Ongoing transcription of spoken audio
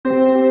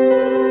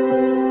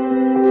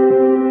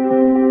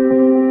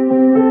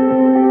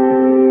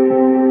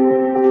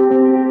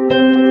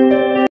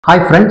Hi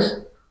friends,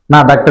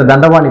 நான் doctor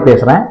Dandapani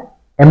பேசுறேன்.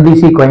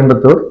 MDC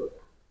Coimbatore.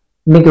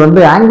 இன்னைக்கு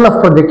angle of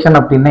projection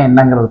அப்படின்னா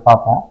என்னங்கிறது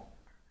பார்ப்போம்.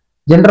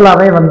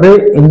 ஜெனரலாவே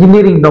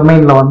இன்ஜினியரிங்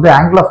டொமைன்ல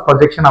angle of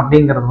projection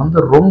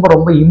அப்படிங்கிறது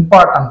ரொம்ப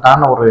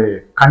இம்பார்ட்டன்ட்டான ஒரு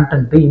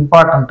கண்டென்ட்,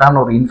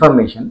 இம்பார்ட்டன்ட்டான ஒரு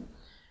இன்ஃபர்மேஷன்.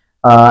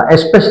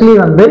 எஸ்பெஷலி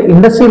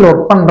இண்டஸ்ட்ரியில்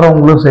ஒர்க்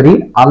பண்றவங்களும் சரி,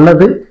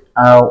 அல்லது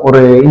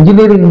ஒரு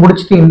இன்ஜினியரிங்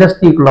முடிச்சுட்டு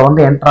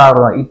இண்டஸ்ட்ரிக்குள்ள என்டர்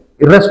ஆகிறோம்,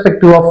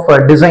 irrespective ஆஃப்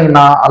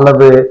டிசைனா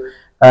அல்லது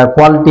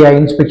குவாலிட்டியா,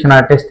 இன்ஸ்பெக்ஷனா,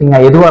 டெஸ்டிங்கா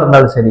எதுவா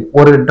இருந்தாலும் சரி,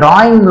 ஒரு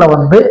டிராயிங்ல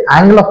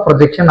ஆங்கிள் ஆஃப்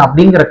ப்ரொஜெக்ஷன்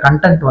அப்படிங்கிற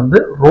கண்டென்ட்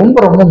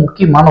ரொம்ப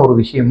முக்கியமான ஒரு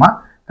விஷயமா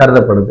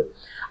கருதப்படுது.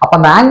 அப்ப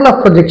அந்த ஆங்கிள்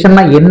ஆஃப்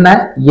ப்ரொஜெக்ஷன்னா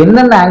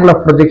என்னென்ன ஆங்கிள்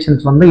ஆஃப்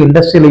ப்ரொஜெக்ஷன்ஸ்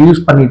இண்டஸ்ட்ரியில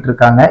யூஸ் பண்ணிட்டு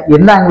இருக்காங்க,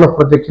 எந்த ஆங்கிள் ஆஃப்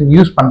ப்ரொஜெக்ஷன்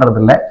யூஸ்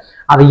பண்றது இல்லை,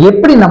 அதை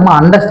எப்படி நம்ம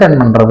அண்டர்ஸ்டாண்ட்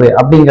பண்றது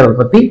அப்படிங்கறத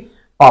பத்தி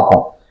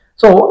பார்ப்போம்.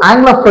 ஸோ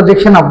ஆங்கிள் ஆஃப்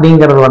ப்ரொஜெக்ஷன்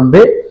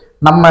அப்படிங்கிறது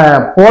நம்ம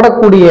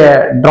போடக்கூடிய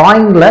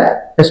டிராயிங்ல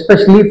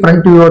எஸ்பெஷலி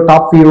ஃப்ரண்ட் வியூவோ,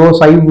 டாப் வியூவோ,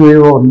 சைட்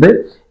வியூவோ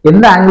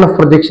எந்த ஆங்கிள் ஆஃப்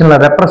ப்ரொஜெக்ஷன்ல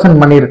ரெப்ரசென்ட்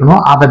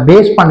பண்ணியிருக்கணும் அதை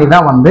பேஸ் பண்ணி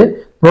தான்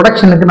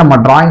ப்ரொடக்ஷனுக்கு நம்ம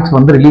டிராயிங்ஸ்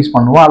ரிலீஸ்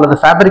பண்ணுவோம், அல்லது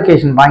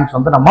ஃபேப்ரிகேஷன்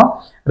டிராயிங்ஸ் நம்ம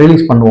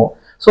ரிலீஸ் பண்ணுவோம்.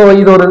 ஸோ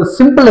இது ஒரு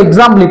சிம்பிள்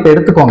எக்ஸாம்பிள் இப்போ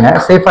எடுத்துக்கோங்க.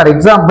 சே ஃபார்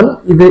எக்ஸாம்பிள்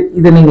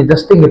இது நீங்க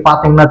ஜஸ்ட் இங்க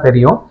பாத்தீங்கன்னா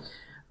தெரியும்.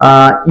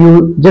 You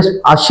just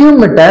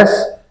assume it as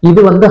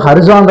இது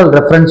ஹரிசாண்டல்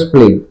ரெஃபரன்ஸ்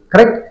பிளேன்,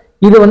 கரெக்ட்?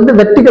 இது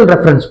வெர்டிகல்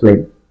ரெஃபரன்ஸ்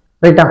பிளேன்,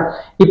 ரைட்டா?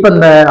 இப்ப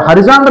இந்த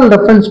horizontal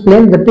reference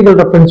plane, vertical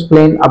reference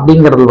plane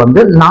அப்படிங்கிறது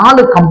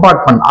 4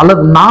 கம்பார்ட்மெண்ட்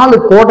அல்லது 4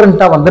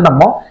 குவாட்ரண்டா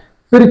நம்ம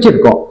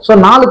பிரிச்சிருக்கோம். ஸோ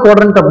 4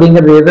 குவாட்ரண்ட்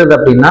அப்படிங்கிறது எது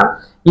அப்படின்னா,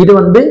 இது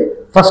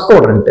ஃபர்ஸ்ட்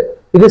குவாட்ரண்ட்,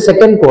 இது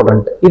செகண்ட்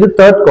குவாட்ரண்ட், இது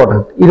தேர்ட்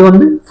குவாட்ரண்ட், இது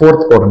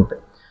ஃபோர்த் குவாட்ரண்ட்.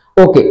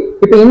 ஓகே,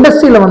 இப்ப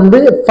இண்டஸ்ட்ரியில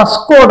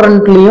ஃபர்ஸ்ட்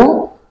குவாட்ரண்ட்லயும்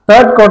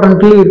தேர்ட்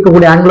குவாட்ரண்ட்லயும்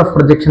இருக்கக்கூடிய ஆங்கிள் ஆஃப்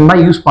ப்ரொஜெக்ஷன்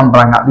தான் யூஸ்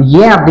பண்றாங்க. அது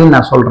ஏன் அப்படின்னு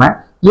நான் சொல்றேன்.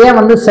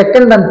 ஏன்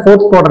second and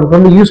fourth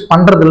quadrant use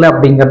பண்றது இல்லை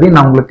அப்படிங்கறதையும்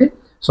நான் உங்களுக்கு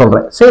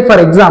சொல்றேன். சே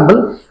ஃபார் எக்ஸாம்பிள்,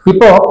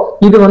 இப்போ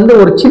இது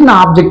ஒரு சின்ன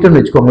ஆப்ஜெக்ட்னு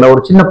வச்சுக்கோங்களேன்,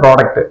 ஒரு சின்ன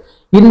ப்ராடக்ட்.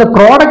 இந்த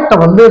ப்ராடக்டை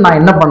நான்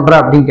என்ன பண்றேன்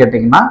அப்படின்னு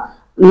கேட்டீங்கன்னா,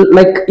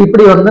 லைக்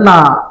இப்படி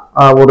நான்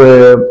ஒரு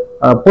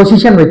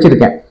பொசிஷன்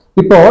வச்சிருக்கேன்.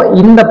 இப்போ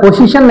இந்த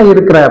பொசிஷன்ல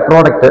இருக்கிற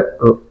product,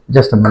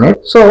 just a minute.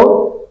 So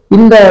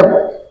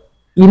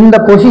இந்த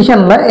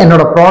பொசிஷன்ல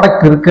என்னோட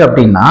ப்ராடக்ட் இருக்கு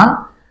அப்படின்னா,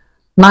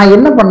 நான்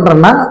என்ன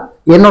பண்றேன்னா,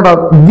 என்னோட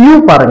வியூ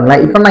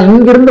பாருங்களேன். இப்ப நான்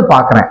இங்கிருந்து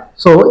பாக்குறேன்.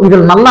 ஸோ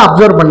இதில் நல்லா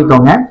அப்சர்வ்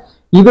பண்ணிக்கோங்க.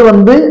 இது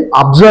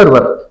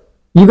அப்சர்வர்,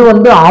 இது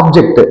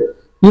ஆப்ஜெக்ட்,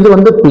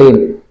 இது பிளேன்,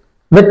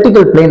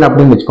 வெர்டிகல் பிளேன்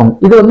அப்படின்னு வச்சுக்கோங்க.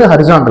 இது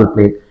ஹரிசாண்டல்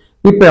பிளேன்.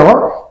 இப்போ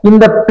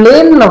இந்த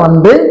பிளேன்ல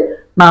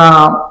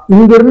நான்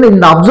இங்கிருந்து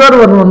இந்த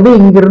அப்சர்வர்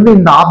இங்கிருந்து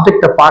இந்த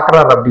ஆப்ஜெக்டை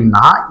பாக்குறாரு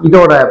அப்படின்னா,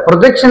 இதோட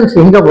ப்ரொஜெக்ஷன்ஸ்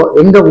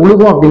எங்க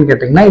உழுகும் அப்படின்னு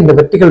கேட்டீங்கன்னா, இந்த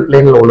வெர்டிகல்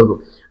பிளேன்ல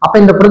உழுகும். அப்ப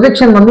இந்த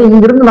ப்ரொஜெக்ஷன்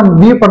இங்கிருந்து நம்ம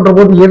வியூ பண்ற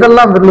போது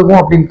எதெல்லாம் விழுகும்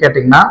அப்படின்னு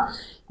கேட்டீங்கன்னா,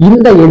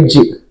 இந்த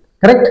எட்ஜ்,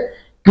 கரெக்ட்?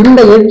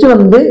 இந்த எட்ஜ்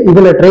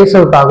இதுல ட்ரேஸ்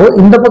அவுட் ஆகும்,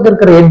 இந்த பக்கம்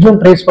இருக்கிற எட்ஜும்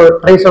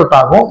ட்ரேஸ் அவுட்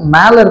ஆகும்.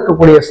 மேல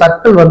இருக்கக்கூடிய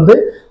சர்க்கிள்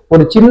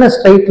ஒரு சின்ன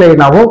ஸ்ட்ரைட்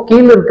லைனாவும்,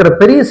 கீழே இருக்கிற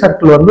பெரிய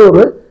சர்க்கிள்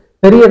ஒரு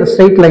பெரிய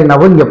ஸ்ட்ரைட்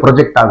லைனாவும் இங்க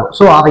ப்ரொஜெக்ட் ஆகும்.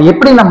 ஸோ அதை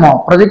எப்படி நம்ம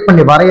ப்ரொஜெக்ட்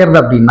பண்ணி வரையறது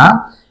அப்படின்னா,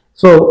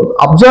 ஸோ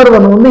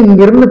அப்சர்வர்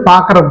இங்க இருந்து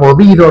பாக்குற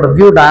போது இதோட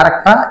வியூ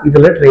டைரக்டா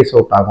இதுல ட்ரேஸ்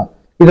அவுட் ஆகும்.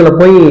 இதுல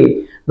போய்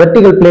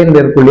வெர்டிகல் பிளேன்ல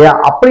இருக்கும் இல்லையா,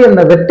 அப்படி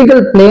அந்த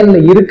வெர்டிகல் பிளேன்ல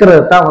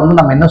இருக்கிறது தான்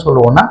நம்ம என்ன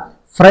சொல்லுவோம்னா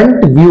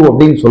ஃப்ரண்ட் வியூ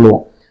அப்படின்னு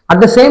சொல்லுவோம்.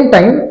 அட் த சேம்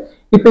டைம்,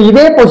 இப்ப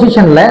இதே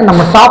பொசிஷன்ல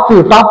நம்ம டாப்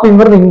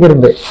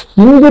வியூங்கிறது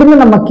இங்கிருந்து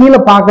நம்ம கீழே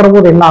பாக்குற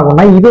போது என்ன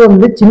ஆகும்னா,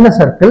 இது சின்ன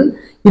சர்க்கிள்,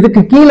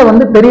 இதுக்கு கீழே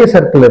பெரிய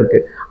சர்க்கிள் இருக்கு.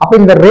 அப்ப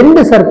இந்த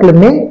 2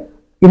 சர்க்கிளுமே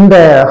இந்த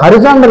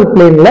ஹரிசாண்டல்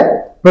பிளேன்ல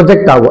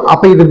ப்ரொஜெக்ட் ஆகும்.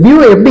 அப்ப இது வியூ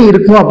எப்படி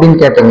இருக்கும் அப்படின்னு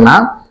கேட்டீங்கன்னா,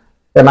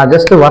 நான்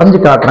ஜஸ்ட் வரைஞ்சு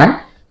காட்டுறேன்,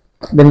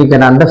 then you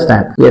can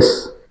understand. S,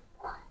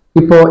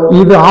 இப்போ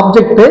இது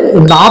ஆப்ஜெக்ட்,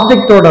 இந்த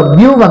ஆப்ஜெக்டோட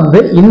வியூ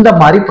இந்த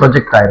மாதிரி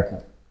ப்ரொஜெக்ட்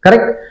ஆயிருக்கும்,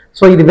 கரெக்ட்?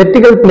 ஸோ இது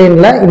வெர்டிகல்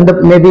பிளேன்ல இந்த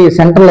மேபி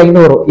சென்ட்ரல் லைன்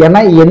வரும். ஏன்னா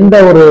எந்த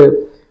ஒரு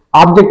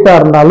ஆப்ஜெக்டா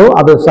இருந்தாலும்,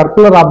 அது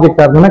சர்க்குலர்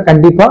ஆப்ஜெக்டா இருந்தாலும்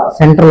கண்டிப்பா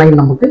சென்ட்ரல் லைன்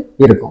நமக்கு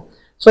இருக்கும்.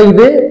 ஸோ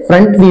இது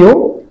ஃப்ரண்ட் வியூ,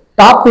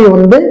 டாப் வியூ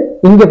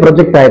இங்க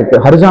ப்ரொஜெக்ட்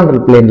ஆயிருக்கு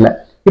ஹரிசாண்டல் பிளேன்ல.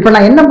 இப்ப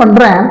நான் என்ன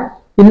பண்றேன்,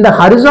 இந்த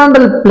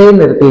ஹரிசாண்டல் பிளேன்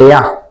இருக்கு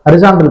இல்லையா,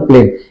 ஹரிசாண்டல்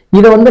பிளேன்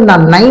இதை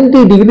நான்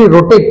 90 டிகிரி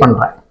ரொட்டேட்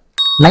பண்றேன்.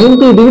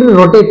 90 டிகிரி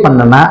ரொட்டேட்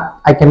பண்ணனா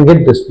I can get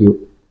this view,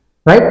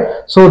 right?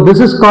 So this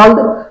is called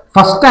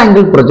first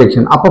angle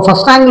projection. அப்போ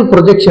first angle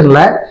projectionல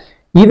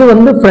இது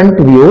front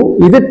view,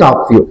 இது top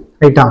view,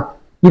 ரைட்டா?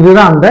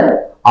 இதுதான் அந்த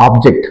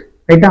ஆப்ஜெக்ட்,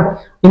 ரைட்டா?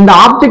 இந்த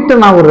ஆப்ஜெக்ட்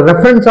நான் ஒரு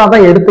ரெஃபரன்ஸா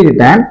தான்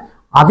எடுத்துக்கிட்டேன்.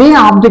 அதே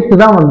ஆப்ஜெக்ட்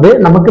தான்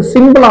நமக்கு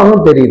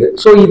சிம்பிளாவும் தெரியுது.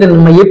 ஸோ இதை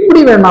நம்ம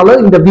எப்படி வேணாலும்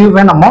இந்த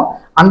வியூவை நம்ம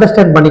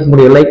அண்டர்ஸ்டாண்ட் பண்ணிக்க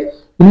முடியும். லைக்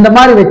இந்த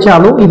மாதிரி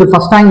வச்சாலும் இது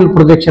ஃபர்ஸ்ட் ஆங்கிள்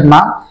ப்ரொஜெக்ஷன்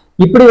தான்,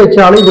 இப்படி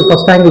வச்சாலும் இது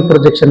ஃபர்ஸ்ட் ஆங்கிள்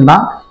ப்ரொஜெக்ஷன்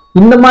தான்,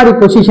 இந்த மாதிரி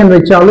பொசிஷன்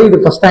வச்சாலும் இது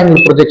ஃபர்ஸ்ட்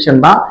ஆங்கிள் ப்ரொஜெக்ஷன்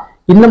தான்,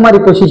 இந்த மாதிரி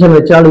பொசிஷன்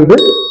வச்சாலும் இது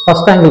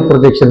ஃபர்ஸ்ட் ஆங்கிள்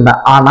ப்ரொஜெக்ஷன் தான்.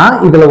 ஆனா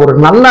இதுல ஒரு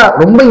நல்ல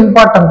ரொம்ப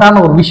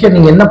இம்பார்ட்டன்டான ஒரு விஷயம்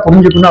நீங்க என்ன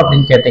புரிஞ்சுக்கணும்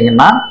அப்படின்னு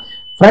கேட்டீங்கன்னா,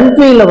 ஃப்ரண்ட்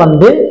வியூல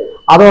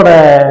அதோட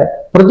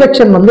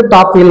ப்ரொஜெக்ஷன்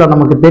டாப் வியூல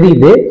நமக்கு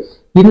தெரியுது.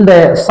 இந்த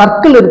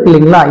சர்க்கிள் இருக்கு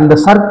இல்லைங்களா, இந்த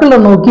சர்க்கிளை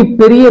நோக்கி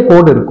பெரிய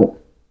கோடு இருக்கும்,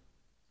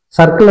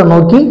 சர்க்கிளை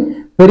நோக்கி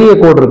பெரிய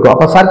கோடு இருக்கும்.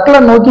 அப்ப சர்க்கிளை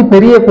நோக்கி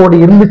பெரிய கோடு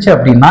இருந்துச்சு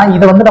அப்படின்னா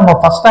இதை நம்ம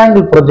ஃபர்ஸ்ட்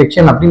ஆங்கிள்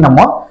ப்ரொஜெக்ஷன் அப்படின்னு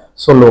நம்ம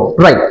சொல்லுவோம்,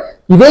 ரைட்?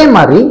 இதே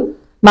மாதிரி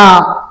நான்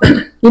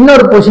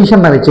இன்னொரு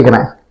பொசிஷன் நான்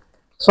வச்சுக்கிறேன்.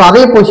 ஸோ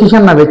அதே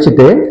பொசிஷன் நான்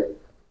வச்சுட்டு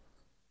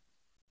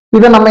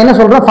இதை நம்ம என்ன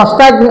சொல்றோம்,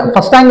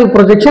 first angle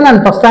projection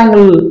and first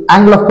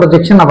angle of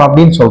projection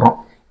அப்படின்னு சொல்றோம்.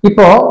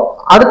 இப்போ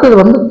அடுத்தது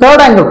வந்து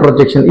தேர்ட் ஆங்கிள்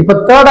ப்ரொஜெக்ஷன். இப்போ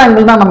தேர்ட்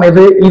ஆங்கிள் தான் நம்ம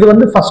இது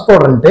வந்து ஃபர்ஸ்ட்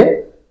குவாட்ரண்ட்,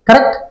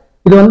 கரெக்ட்?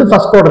 இது வந்து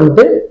ஃபர்ஸ்ட்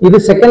குவாட்ரண்ட், இது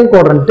செகண்ட்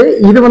குவாட்ரண்ட்,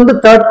 இது வந்து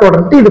தேர்ட்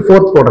குவாட்ரண்ட், இது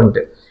ஃபோர்த் குவாட்ரண்ட்.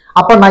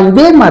 அப்ப நான்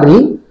இதே மாதிரி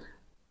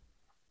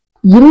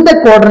இந்த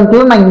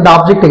குவாட்ரண்ட்ல நான் இந்த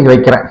ஆப்ஜெக்ட் இங்க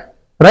வைக்கிறேன்,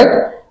 ரைட்?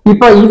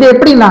 இப்போ இது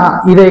எப்படி நான்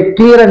இதை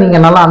கிளியரா நீங்க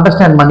நல்லா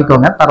அண்டர்ஸ்டாண்ட்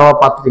பண்ணிக்கோங்க, தரவா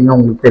பார்த்துட்டீங்க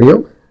உங்களுக்கு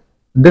தெரியும்.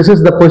 This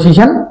is the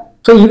position.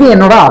 So இது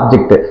என்னோட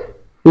ஆப்ஜெக்ட்.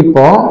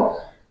 இப்போ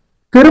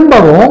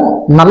திரும்பவும்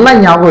நல்லா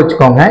ஞாபகம்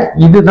வச்சுக்கோங்க,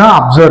 இதுதான்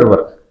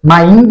அப்சர்வர்.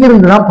 நான்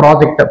இங்கிருந்து தான்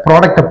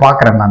ப்ராடக்டை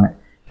பார்க்கறேன். நான்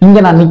இங்க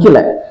நான் நிக்கல,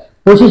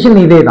 பொசிஷன்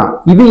இதே தான்.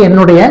 இது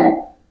என்னுடைய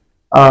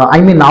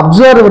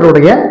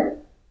அப்சர்வருடைய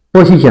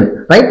பொசிஷன்,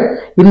 ரைட்?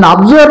 இந்த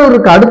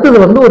அப்சர்வருக்கு அடுத்தது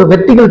வந்து ஒரு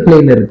வெர்டிகல்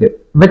பிளேன் இருக்கு.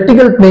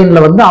 வெர்டிகல் பிளேன்ல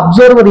வந்து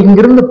அப்சர்வர்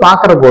இங்கிருந்து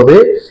பாக்குற போது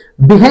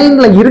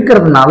பிஹைண்ட்ல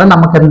இருக்கிறதுனால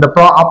நமக்கு இந்த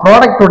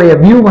ப்ராடக்டோடைய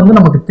வியூ வந்து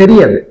நமக்கு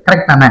தெரியாது,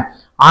 கரெக்ட் தானே?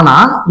 ஆனா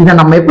இதை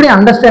நம்ம எப்படி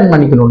அண்டர்ஸ்டாண்ட்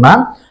பண்ணிக்கணும்னா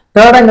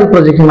தேர்ட் ஆங்கிள்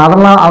ப்ரொஜெக்ஷன்.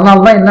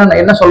 அதனாலதான்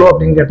என்ன சொல்லுவோம்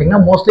அப்படின்னு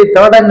கேட்டீங்கன்னா, மோஸ்ட்லி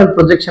தேர்ட் ஆங்கிள்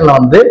ப்ரொஜெக்ஷன்ல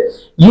வந்து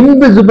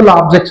இன்விசிபிள்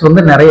ஆப்ஜெக்ட்ஸ்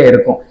வந்து நிறைய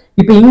இருக்கும்.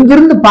 இப்ப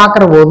இங்கிருந்து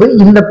பாக்குற போது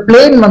இந்த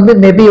பிளேன் வந்து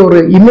மேபி ஒரு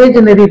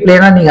இமேஜினரி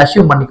பிளேனா நீங்க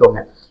அசியூம்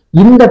பண்ணிக்கோங்க.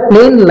 இந்த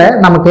பிளேன்ல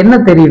நமக்கு என்ன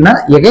தெரியும்னா,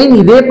 எகைன்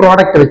இதே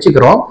ப்ராடக்ட்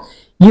வச்சுக்கிறோம்.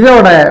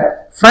 இதோட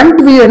ஃப்ரண்ட்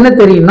வியூ என்ன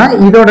தெரியும்னா,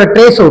 இதோட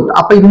ட்ரேஸ் அவுட்.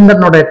 அப்ப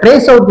இதனோட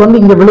ட்ரேஸ் அவுட் வந்து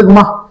இங்க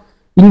விழுகுமா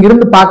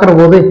இங்கிருந்து பாக்குற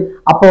போது?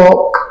 அப்போ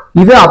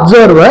இது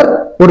அப்சர்வர்,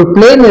 ஒரு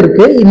பிளேன்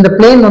இருக்கு, இந்த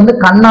பிளேன் வந்து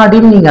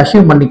கண்ணாடின்னு நீங்க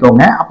அசியூம்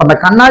பண்ணிக்கோங்க. அப்ப அந்த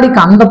கண்ணாடிக்கு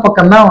அந்த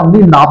பக்கம் தான் வந்து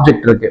இந்த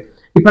ஆப்ஜெக்ட் இருக்கு.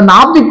 இப்ப இந்த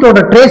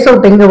ஆப்ஜெக்டோட ட்ரேஸ்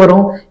அவுட் எங்க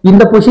வரும்?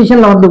 இந்த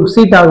பொசிஷன்ல வந்து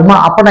சீட் ஆகுமா?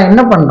 அப்ப நான்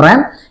என்ன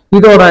பண்றேன்,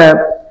 இதோட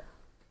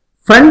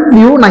ஃப்ரண்ட்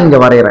வியூ நான் இங்க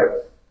வரையறேன்,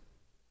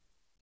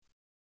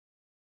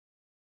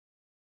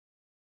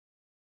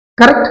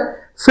 கரெக்ட்?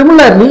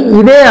 சிமிலர்லி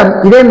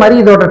இதே மாதிரி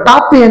இதோட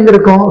டாப் வியூ எங்க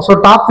இருக்கும்? சோ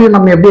டாப் வியூ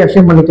நம்ம எப்படி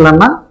அசியூம்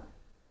பண்ணிக்கலாம்னா,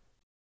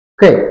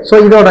 ஓகே, சோ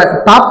இதோட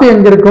டாப் வியூ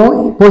எங்க இருக்கும்?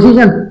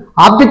 பொசிஷன்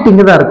ஆப்ஜெக்ட்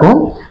இங்க தான் இருக்கும்.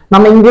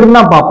 நம்ம இங்க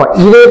இருந்தா பார்ப்போம்.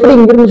 இதை எப்படி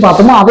இங்க இருந்து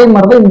பார்த்தோமோ அதே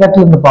மாதிரி தான் இந்த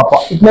இடத்துல இருந்து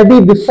பார்ப்போம். It may be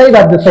this side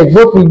R this side,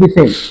 both will be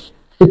same.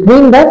 It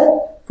means that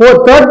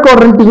third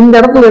quadrant இந்த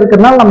இடத்துல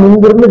இருக்கிறதுனால நம்ம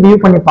இங்க இருந்து வியூ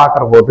பண்ணி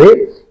பார்க்கிற போது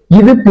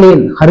இது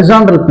பிளேன்,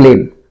 ஹரிசாண்டல்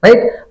பிளேன்,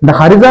 ரைட்? இந்த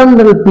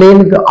ஹரிசாண்டல்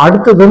பிளேனுக்கு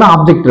அடுத்ததுன்னு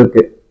ஆப்ஜெக்ட்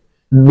இருக்கு,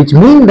 which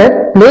mean that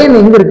plane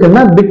எங்க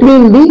இருக்குன்னா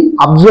between the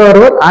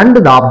observer and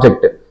the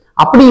object.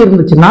 அப்படி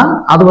இருந்துச்சுன்னா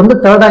அது வந்து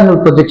தேர்ட் ஆங்கிள்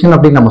ப்ரொஜெக்ஷன்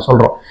அப்படின்னு நம்ம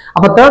சொல்றோம்.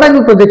 அப்ப தேர்ட்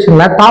ஆங்கிள்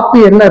ப்ரொஜெக்ஷன்ல டாப்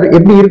வியூ என்ன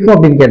எப்படி இருக்கும்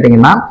அப்படின்னு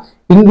கேட்டீங்கன்னா,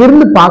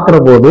 இங்கிருந்து பாக்குற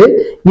போது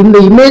இந்த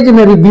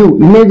இமேஜினரி வியூ,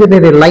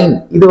 இமேஜினரி லைன்,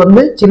 இது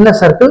வந்து சின்ன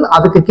சர்க்கிள்,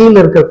 அதுக்கு கீழே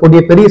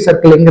இருக்கக்கூடிய பெரிய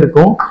சர்க்கிள் எங்க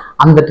இருக்கும்?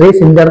 அந்த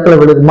ட்ரேஸ் இந்த இடத்துல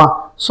விழுகுமா?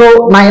 சோ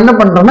நான் என்ன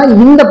பண்றேன்னா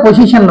இந்த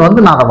பொசிஷன்ல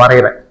வந்து நான் அதை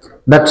வரைகிறேன்,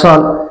 தட்ஸ்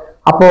ஆல்.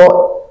 அப்போ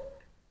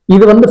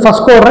இது வந்து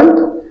first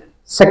quadrant,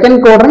 second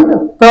quadrant,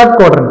 third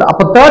quadrant.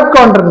 அப்போ தேர்ட்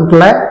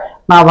குவாட்ரண்ட்ல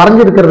நான்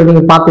வரைஞ்சிருக்கிறது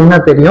நீங்க பாத்தீங்கன்னா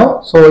தெரியும்.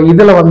 சோ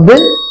இதுல வந்து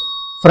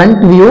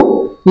ஃப்ரண்ட் வியூ,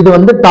 இது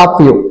வந்து டாப்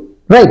வியூ,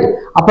 ரைட்?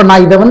 அப்ப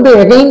நான் இதை வந்து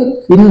எகைன்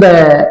இந்த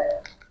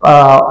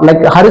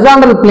லைக்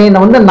ஹரிசாண்டல்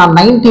பிளேனை வந்து நான்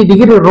 90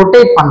 டிகிரி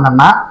ரொட்டேட்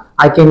பண்ணேன்னா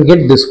I can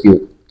get this view,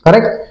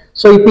 correct?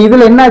 So இப்போ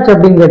இதுல என்ன ஆச்சு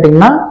அப்படின்னு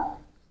கேட்டீங்கன்னா,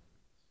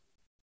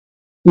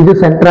 இது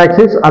சென்டர்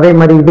ஆக்சிஸ், அதே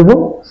மாதிரி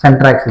இதுவும்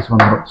சென்டர் ஆக்சிஸ்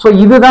வந்துடும். சோ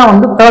இதுதான்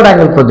வந்து தேர்ட்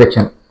ஆங்கிள்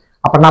ப்ரொஜெக்ஷன்.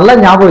 அப்ப நல்லா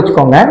ஞாபகம்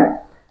வச்சுக்கோங்க,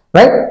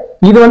 ரைட்?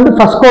 இது வந்து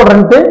first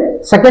quadrant,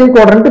 second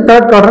quadrant,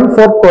 third quadrant,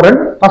 fourth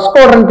quadrant. First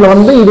குவாட்ரண்ட்ல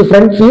வந்து இது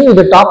ஃப்ரண்ட் வியூ,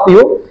 இது டாப்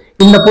வியூ,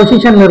 இந்த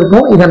பொசிஷன்ல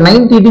இருக்கும். இதை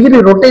 90 டிகிரி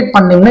ரொட்டேட்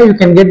பண்ணீங்கன்னா you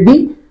can get the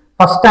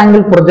first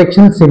angle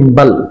projection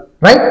simple,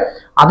 right?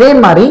 அதே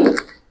மாதிரி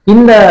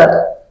இந்த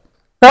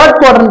தேர்ட்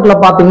குவாட்ரண்ட்ல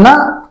பாத்தீங்கன்னா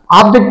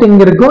ஆப்ஜெக்ட்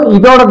இங்க இருக்கும்,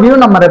 இதோட வியூ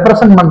நம்ம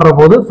ரெப்ரசென்ட் பண்ற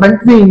போது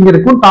ஃப்ரண்ட் வியூ இங்க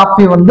இருக்கும், டாப்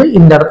வியூ வந்து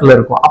இந்த இடத்துல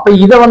இருக்கும். அப்ப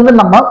இதை வந்து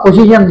நம்ம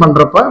பொசிஷன்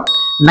பண்றப்ப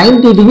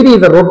 90 டிகிரி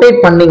இதை ரொட்டேட்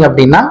பண்ணீங்க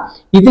அப்படின்னா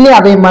இதுலயே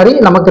அதே மாதிரி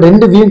நமக்கு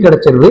ரெண்டு வியூ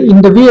கிடைச்சிருது.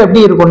 இந்த வியூ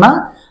எப்படி இருக்கும்னா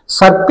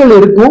சர்க்கிள்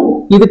இருக்கும்,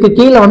 இதுக்கு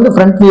கீழே வந்து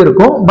ஃப்ரண்ட் வியூ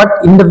இருக்கும். பட்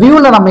இந்த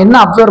வியூல நம்ம என்ன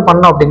அப்சர்வ்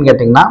பண்ணோம் அப்படின்னு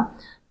கேட்டீங்கன்னா,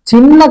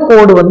 சின்ன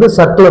கோடு வந்து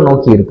சர்க்கிளை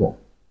நோக்கி இருக்கும்,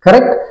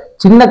 கரெக்ட்?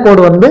 சின்ன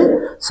கோடு வந்து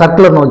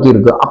சர்க்கிளை நோக்கி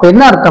இருக்கும். அப்ப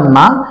என்ன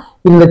அர்த்தம்னா,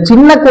 இந்த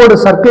சின்ன கோடு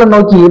சர்க்கிளை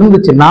நோக்கி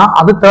இருந்துச்சுன்னா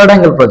அது தேர்ட்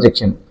ஆங்கிள்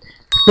ப்ரொஜெக்ஷன்,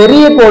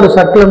 பெரிய கோடு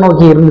சர்க்கிளை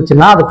நோக்கி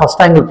இருந்துச்சுன்னா அது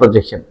first angle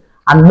projection.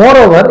 And more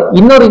over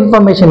இன்னொரு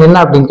இன்ஃபர்மேஷன் என்ன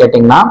அப்படின்னு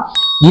கேட்டீங்கன்னா,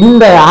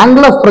 இந்த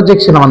ஆங்கிள் ஆஃப்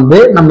ப்ரொஜெக்ஷனை வந்து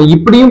நம்ம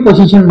இப்படியும்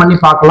பொசிஷன் பண்ணி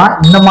பார்க்கலாம்,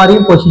 இந்த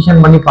மாதிரியும்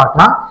பொசிஷன் பண்ணி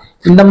பார்க்கலாம்,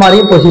 இந்த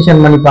மாதிரியும்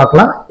பொசிஷன் பண்ணி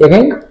பார்க்கலாம்,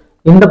 எகைன்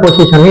இந்த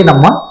பொசிஷன்லயும்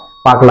நம்ம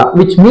பார்க்கலாம்.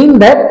 which mean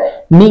that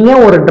நீங்க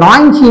ஒரு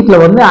டிராயிங் ஷீட்ல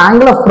வந்து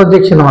ஆங்கிள் ஆஃப்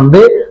ப்ரொஜெக்ஷன்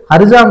வந்து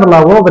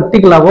ஹரிசாண்டலாவோ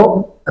வெர்டிகலாவோ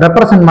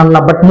ரெப்ரசென்ட்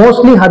பண்ணலாம். பட்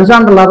மோஸ்ட்லி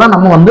ஹரிசாண்டலா தான்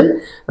நம்ம வந்து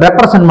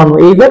ரெப்ரசென்ட்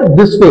பண்ணுவோம், எய்தர்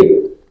திஸ் வே.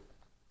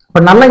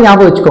 இப்ப நல்லா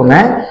ஞாபகம் வச்சுக்கோங்க,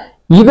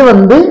 இது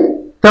வந்து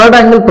third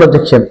angle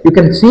projection. You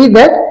can see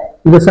that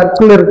இது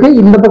சர்க்கிள் இருக்கு,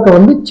 இந்த பக்கம்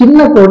வந்து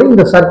சின்ன கோடு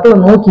இந்த சர்க்கிளை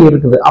நோக்கி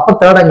இருக்குது, அப்ப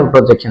தேர்ட் ஆங்கிள்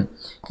ப்ரொஜெக்ஷன்.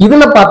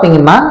 இதுல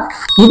பாத்தீங்கன்னா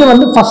இது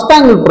வந்து first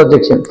angle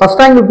projection.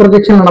 First angle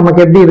projection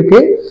நமக்கு எப்படி இருக்கு?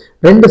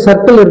 ரெண்டு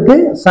சர்க்கிள் இருக்கு,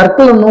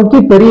 சர்க்கிளை நோக்கி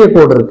பெரிய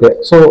கோடு இருக்கு.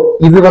 சோ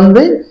இது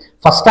வந்து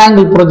first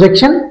angle projection. First angle ப்ரொஜெக்ஷன்ல நமக்கு எப்படி இருக்கு? ரெண்டு சர்க்கிள் இருக்கு, சர்க்கிளை நோக்கி பெரிய கோடு இருக்கு. சோ இது வந்து first angle projection.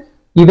 First angle ப்ரொஜெக்ஷன்ல நமக்கு எப்படி இருக்கு? ரெண்டு சர்க்கிள் இருக்கு, சர்க்கிளை நோக்கி பெரிய கோடு இருக்கு. சோ இது வந்து ஃபர்ஸ்ட் ஆங்கிள் ப்ரொஜெக்ஷன்.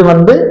 இது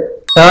வந்து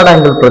third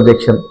angle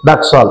projection.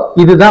 That's all.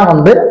 இதுதான்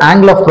வந்து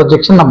angle of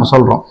projection நம்ம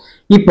சொல்றோம்.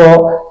 இப்போ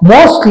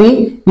மோஸ்ட்லி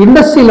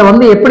இண்டஸ்ட்ரியில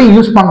வந்து எப்படி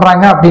யூஸ்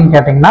பண்றாங்க அப்படின்னு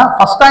கேட்டீங்கன்னா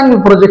first angle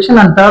projection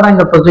and third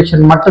angle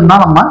projection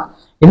மட்டும்தான் நம்ம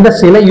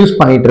இண்டஸ்ட்ரியில யூஸ்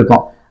பண்ணிட்டு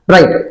இருக்கோம்.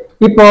 ரைட்.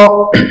 இப்போ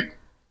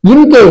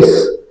in case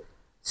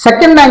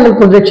second angle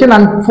projection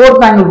and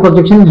fourth angle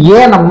projection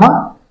ஏன் நம்ம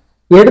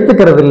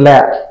எடுத்துக்கிறது இல்லை,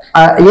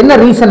 என்ன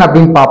ரீசன்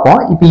அப்படின்னு பார்ப்போம்.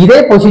 இப்போ இதே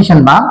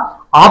பொசிஷன் தான்,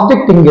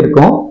 ஆப்ஜெக்ட் இங்க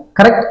இருக்கும்.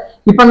 கரெக்ட்.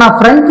 இப்ப நான்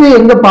ஃப்ரண்ட் வியூ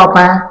எங்க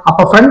பார்ப்பேன்?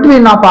 அப்ப ஃப்ரண்ட் வியூ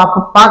நான்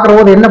பாக்குற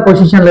போது என்ன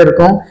பொசிஷன்ல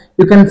இருக்கும்?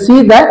 யூ கேன் see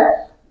that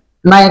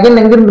நான்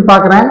எங்க இருந்து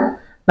பாக்குறேன்,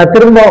 நான்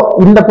திரும்ப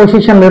இந்த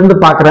பொசிஷன்ல இருந்து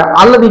பாக்குறேன்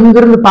அல்லது இங்க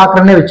இருந்து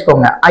பாக்குறேன்னே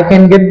வச்சுக்கோங்க. I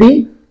can get the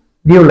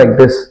view like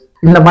this.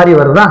 இந்த மாதிரி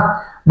வருதா?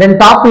 தென்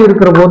டாப் வியூ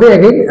இருக்கிற போது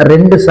அகைன்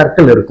ரெண்டு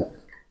சர்க்கிள் இருக்கும்.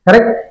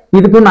 கரெக்ட்.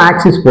 இதுக்கு நான்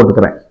ஆக்சிஸ்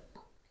போட்டுக்கிறேன்.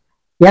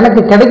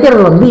 எனக்கு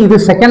கிடைக்கிறது வந்து இது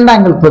செகண்ட்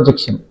ஆங்கிள்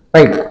ப்ரொஜெக்ஷன்.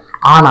 ரைட்.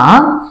 ஆனா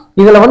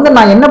இதுல வந்து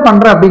நான் என்ன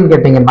பண்றேன் அப்படின்னு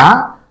கேட்டீங்கன்னா,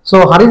 சோ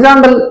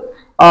ஹரிசாண்டல்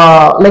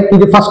லைக்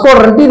இது ஃபர்ஸ்ட்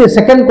குவாட்ரண்ட், இது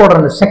செகண்ட்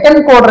குவாட்ரண்ட்.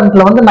 செகண்ட்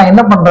குவாட்ரண்ட்ல வந்து நான்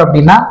என்ன பண்றேன்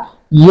அப்படின்னா,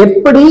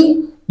 எப்படி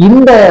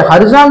இந்த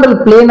ஹரிசாண்டல்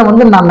பிளேனை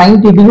வந்து நான்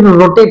 90 டிகிரி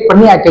ரொட்டேட்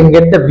பண்ணி I can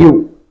get the view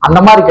அந்த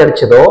மாதிரி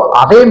கிடைச்சதோ,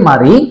 அதே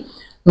மாதிரி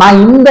நான்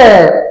இந்த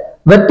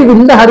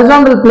இந்த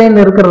ஹரிசாண்டல் பிளேன்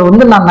இருக்கிறது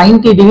வந்து நான்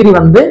 90 டிகிரி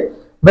வந்து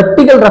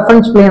வெர்டிகல்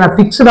ரெஃபரன்ஸ் பிளேனை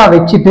பிக்ஸ்டா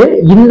வச்சுட்டு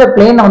இந்த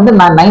பிளேனை வந்து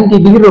நான் 90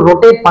 டிகிரி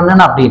ரொட்டேட்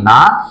பண்ணேன் அப்படின்னா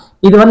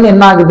இது வந்து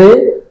என்ன ஆகுது,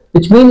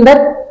 which mean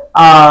that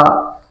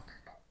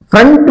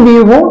front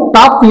வியூவும்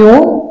top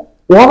வியூவும்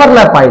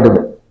overlap ஆயிடுது.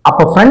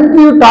 அப்ப front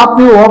view top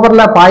view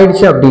overlap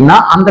ஆயிடுச்சு அப்படின்னா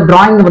அந்த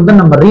டிராயிங் வந்து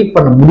நம்ம ரீட்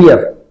பண்ண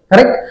முடியாது.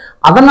 கரெக்ட்.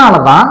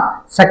 அதனாலதான்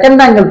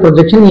செகண்ட் ஆங்கிள்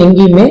ப்ரொஜெக்ஷன்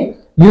எங்கேயுமே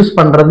யூஸ்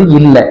பண்றது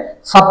இல்லை.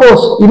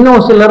 சப்போஸ்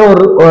இன்னும் சிலர்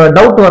ஒரு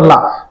டவுட்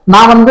வரலாம்,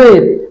 நான் வந்து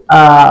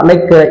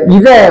லைக்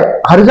இத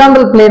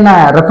ஹரிசாண்டல் பிளேனை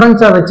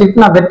ரெஃபரன்ஸா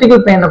வச்சுட்டு நான்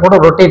வெர்டிகல் பிளேனை கூட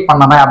ரொட்டேட்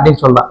பண்ணவேன்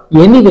அப்படின்னு சொல்லலாம்.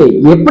 எனிவே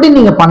எப்படி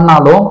நீங்க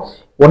பண்ணாலும்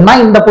ஒன்னா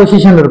இந்த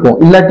பொசிஷன் இருக்கும்,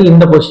 இல்லாட்டி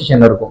இந்த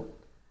பொசிஷன் இருக்கும்.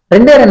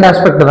 ரெண்டு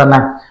ஆஸ்பெக்ட் தானே.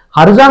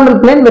 ஹரிசாண்டல்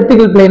பிளேன்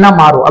வெர்டிகல் பிளேனா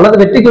மாறும் அல்லது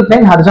வெர்டிகல்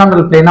பிளேன்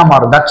ஹரிசாண்டல் பிளேனா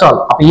மாறும். That's all.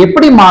 அப்ப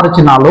எப்படி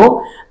மாறுச்சுனாலும்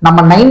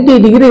நம்ம 90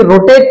 டிகிரி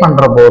ரொட்டேட்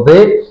பண்ற போது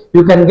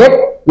யூ கேன் கெட்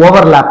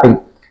ஓவர்லாப்பிங்.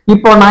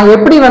 இப்போ நான்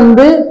எப்படி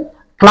வந்து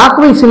கிளாக்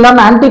வைஸ்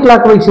இல்லாம ஆன்டி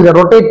கிளாக் வைஸ் இதை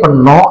ரொட்டேட்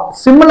பண்ணணும்,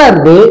 சிமிலர்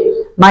வே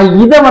நான்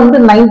இதை வந்து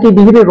 90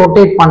 டிகிரி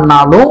ரொட்டேட்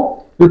பண்ணாலும்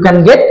you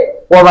can get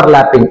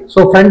overlapping. So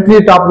front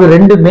view top view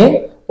ரெண்டுமே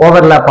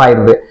ஓவர்லாப்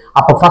ஆயிருது.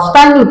 அப்ப first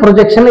angle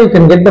projection you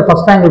can get the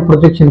first angle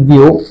projection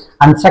view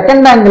and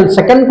second angle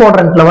second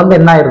குவாட்ரண்ட்ல வந்து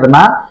என்ன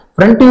ஆயிருதுன்னா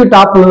ஃப்ரண்ட் வியூ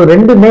டாப் வியூ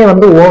ரெண்டுமே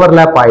வந்து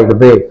overlap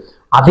ஆயிடுது.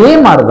 அதே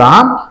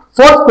மாதிரிதான்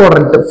ஃபோர்த்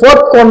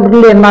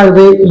குவாட்ரண்ட்ல என்ன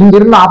ஆகுது, இங்க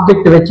இருந்து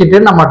ஆப்ஜெக்ட் வச்சுட்டு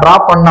நம்ம டிரா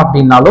பண்ணோம்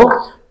அப்படின்னாலும்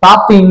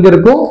டாப் வியூ இங்க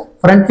இருக்கும்,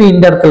 ஃப்ரண்ட் வியூ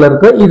இந்த இடத்துல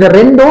இருக்கு. இது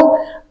ரெண்டும்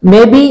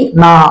மேபி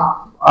நான்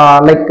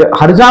லைக்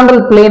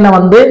ஹரிசாண்டல் பிளேனை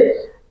வந்து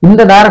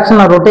இந்த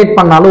டைரக்ஷன்ல ரொட்டேட்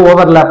பண்ணாலும்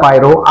ஓவர்லாப்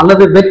ஆயிரும்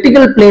அல்லது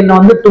வெர்டிகல் பிளேன்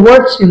வந்து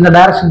டுவர்ட்ஸ் இந்த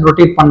டைரக்ஷன்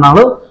ரொட்டேட்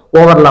பண்ணாலும்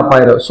ஓவர்லாப்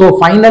ஆயிரும். ஸோ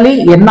ஃபைனலி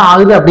என்ன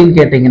ஆகுது அப்படின்னு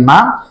கேட்டீங்கன்னா,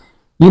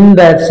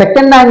 இந்த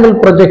செகண்ட் ஆங்கிள்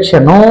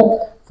ப்ரொஜெக்ஷனும்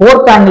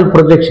ஃபோர்த் ஆங்கிள்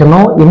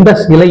ப்ரொஜெக்ஷனும்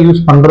இண்டஸ்ட்ரியில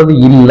யூஸ் பண்றது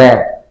இல்லை.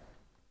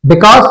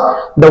 Because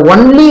the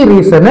only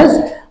reason is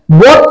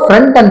both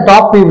front and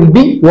top view will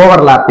be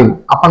overlapping.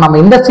 அப்ப நம்ம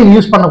இண்டஸ்ட்ரியில்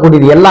யூஸ்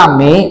பண்ணக்கூடியது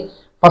எல்லாமே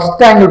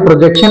first angle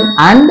projection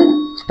and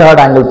third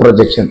angle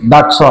projection.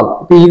 That's all.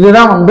 இப்போ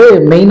இதுதான் வந்து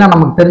மெயினா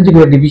நமக்கு தெரிஞ்சுக்க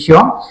வேண்டிய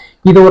விஷயம்.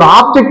 இது ஒரு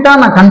ஆப்ஜெக்டா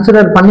நான்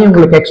கன்சிடர் பண்ணி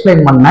உங்களுக்கு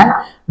எக்ஸ்பிளைன் பண்ணேன்.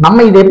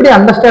 நம்ம இதை எப்படி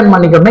அண்டர்ஸ்டாண்ட்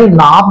பண்ணிக்கிறோம்னா,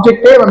 இந்த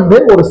ஆப்ஜெக்டே வந்து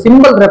ஒரு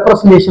சிம்பிள்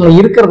ரெப்ரசன்டேஷன்ல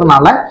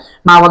இருக்கிறதுனால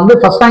நான் வந்து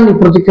ஃபர்ஸ்ட் ஆங்கிள்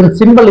ப்ரொஜெக்ஷன்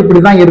சிம்பிள்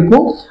இப்படிதான்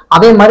இருக்கும்,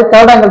 அதே மாதிரி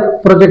தேர்ட் ஆங்கிள்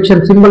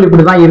ப்ரொஜெக்ஷன் சிம்பிள்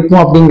இப்படிதான்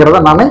இருக்கும்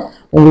அப்படிங்கிறத நான்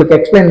உங்களுக்கு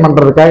எக்ஸ்பிளைன்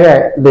பண்றதுக்காக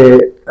இது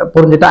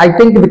புரிஞ்சுட்டு ஐ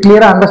திங்க் இது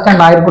கிளியரா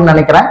அண்டர்ஸ்டாண்ட் ஆயிருக்கும்னு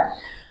நினைக்கிறேன்.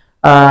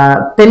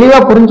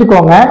 தெளிவா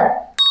புரிஞ்சுக்கோங்க.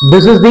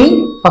 This is the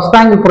first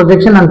angle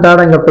projection and third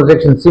angle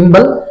projection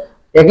symbol.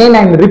 Again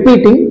I am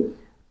repeating,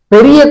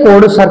 பெரிய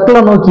கோடு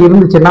சர்க்கிளை நோக்கி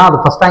இருந்துச்சுன்னா அது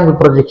ஃபர்ஸ்ட் ஆங்கிள்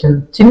ப்ரொஜெக்ஷன்,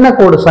 சின்ன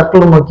கோடு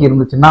சர்க்கிளை நோக்கி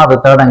இருந்துச்சுன்னா அது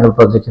தேர்ட் ஆங்கிள்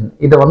ப்ரொஜெக்ஷன்.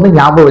 இதை வந்து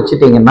ஞாபகம்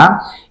வச்சுட்டீங்கன்னா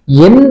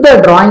எந்த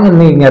டிராயிங்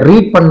நீங்க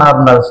ரீட் பண்ணா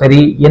இருந்தாலும்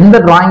சரி, எந்த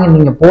டிராயிங்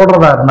நீங்க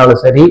போடுறதா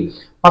இருந்தாலும் சரி,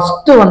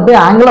 ஃபர்ஸ்ட் வந்து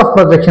ஆங்கிள் ஆஃப்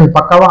ப்ரொஜெக்ஷன்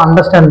பக்காவா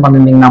அண்டர்ஸ்டாண்ட்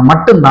பண்ணினீங்கன்னா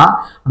மட்டும்தான்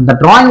அந்த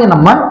டிராயிங்கை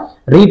நம்ம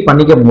ரீட்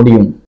பண்ணிக்க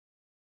முடியும்.